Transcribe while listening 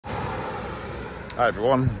Hi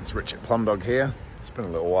everyone, it's Rich at Plumbdog here. It's been a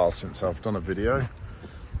little while since I've done a video.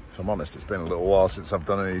 If I'm honest, it's been a little while since I've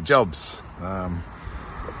done any jobs. But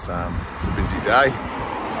it's a busy day.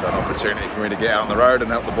 It's an opportunity for me to get out on the road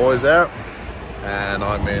and help the boys out. And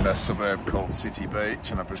I'm in a suburb called City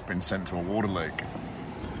Beach and I've just been sent to a water leak.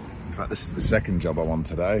 In fact, this is the second job I'm on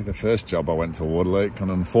today. The first job I went to a water leak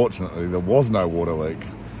and unfortunately there was no water leak.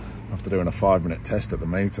 After doing a 5-minute test at the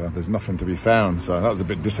meter, there's nothing to be found, so that was a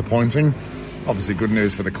bit disappointing. Obviously good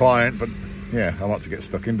news for the client, but yeah, I like to get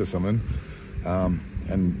stuck into something.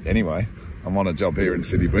 And anyway, I'm on a job here in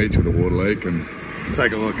City Beach with a water leak, and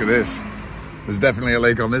take a look at this. There's definitely a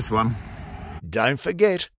leak on this one. Don't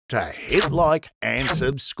forget to hit like and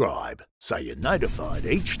subscribe so you're notified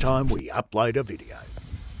each time we upload a video.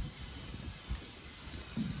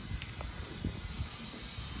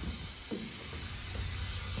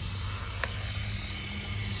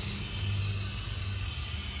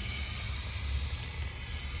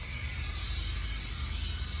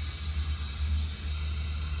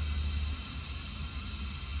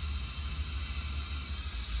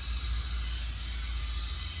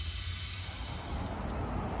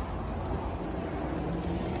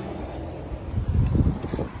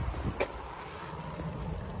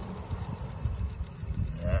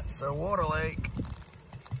 It's a water leak.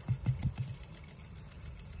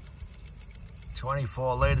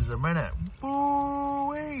 24 litres a minute.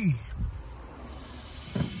 Boo-wee.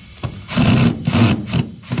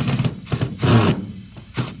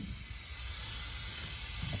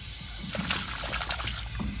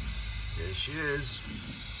 There she is.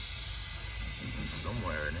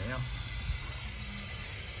 Somewhere in here.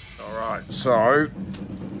 Alright, so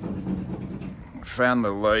found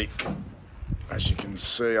the leak, as you can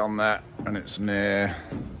see on that, and it's near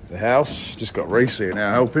the house. Just got Rhyse here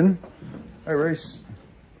now helping. Hey Rhyse.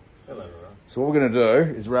 Hello, everyone. So what we're going to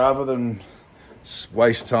do is, rather than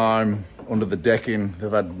waste time under the decking,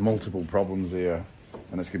 they've had multiple problems here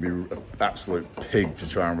and it's going to be an absolute pig to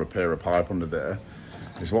try and repair a pipe under there.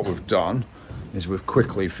 Is what we've done is we've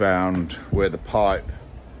quickly found where the pipe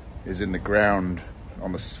is in the ground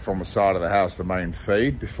on from the side of the house, the main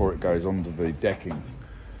feed, before it goes under the decking.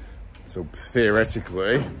 So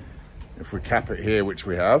theoretically, if we cap it here, which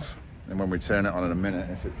we have, and when we turn it on in a minute,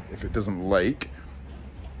 if it doesn't leak,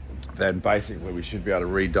 then basically we should be able to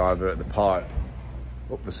re-divert the pipe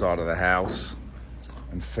up the side of the house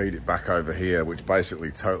and feed it back over here, which basically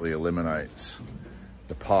totally eliminates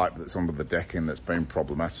the pipe that's under the decking that's been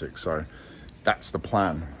problematic. So that's the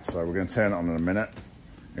plan. So we're going to turn it on in a minute,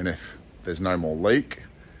 and if there's no more leak,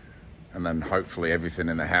 and then hopefully everything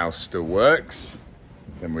in the house still works,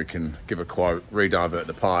 then we can give a quote, re-divert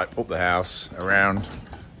the pipe up the house, around,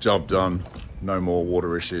 job done, no more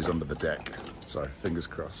water issues under the deck. So fingers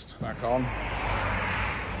crossed. Back on.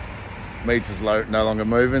 Meter's low, no longer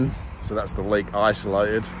moving, so that's the leak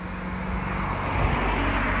isolated.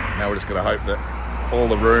 Now we're just going to hope that all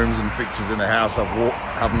the rooms and fixtures in the house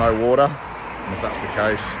have no water, and if that's the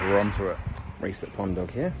case, we're onto it. Rhyse at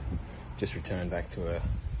Plumbdog here. Just returned back to a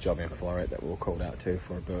job in Floret that we were called out to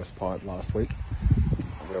for a burst pipe last week,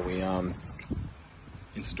 where we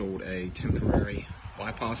installed a temporary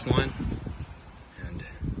bypass line, and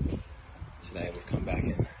today we've come back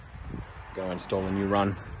and go install a new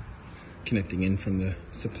run connecting in from the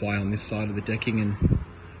supply on this side of the decking and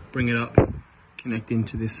bring it up, connect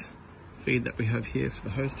into this feed that we have here for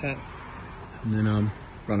the hose tap, and then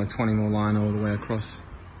run a 20 mil line all the way across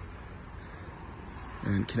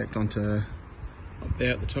and connect onto up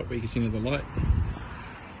there at the top where you can see near the light,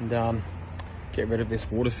 and get rid of this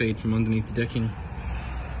water feed from underneath the decking.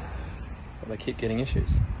 But they keep getting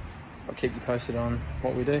issues, so I'll keep you posted on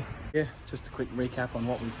what we do. Yeah, just a quick recap on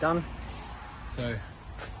what we've done. So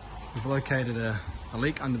we've located a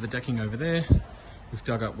leak under the decking over there. We've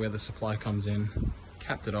dug up where the supply comes in,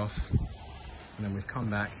 capped it off, and then we've come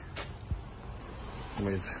back and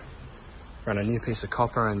we've run a new piece of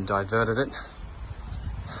copper and diverted it.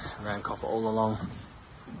 Ran copper all along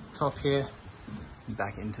top here and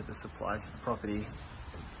back into the supply to the property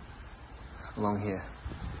along here,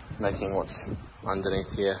 making what's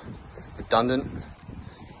underneath here redundant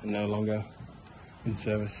and no longer in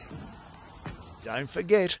service. Don't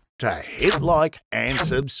forget to hit like and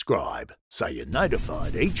subscribe so you're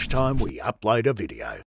notified each time we upload a video.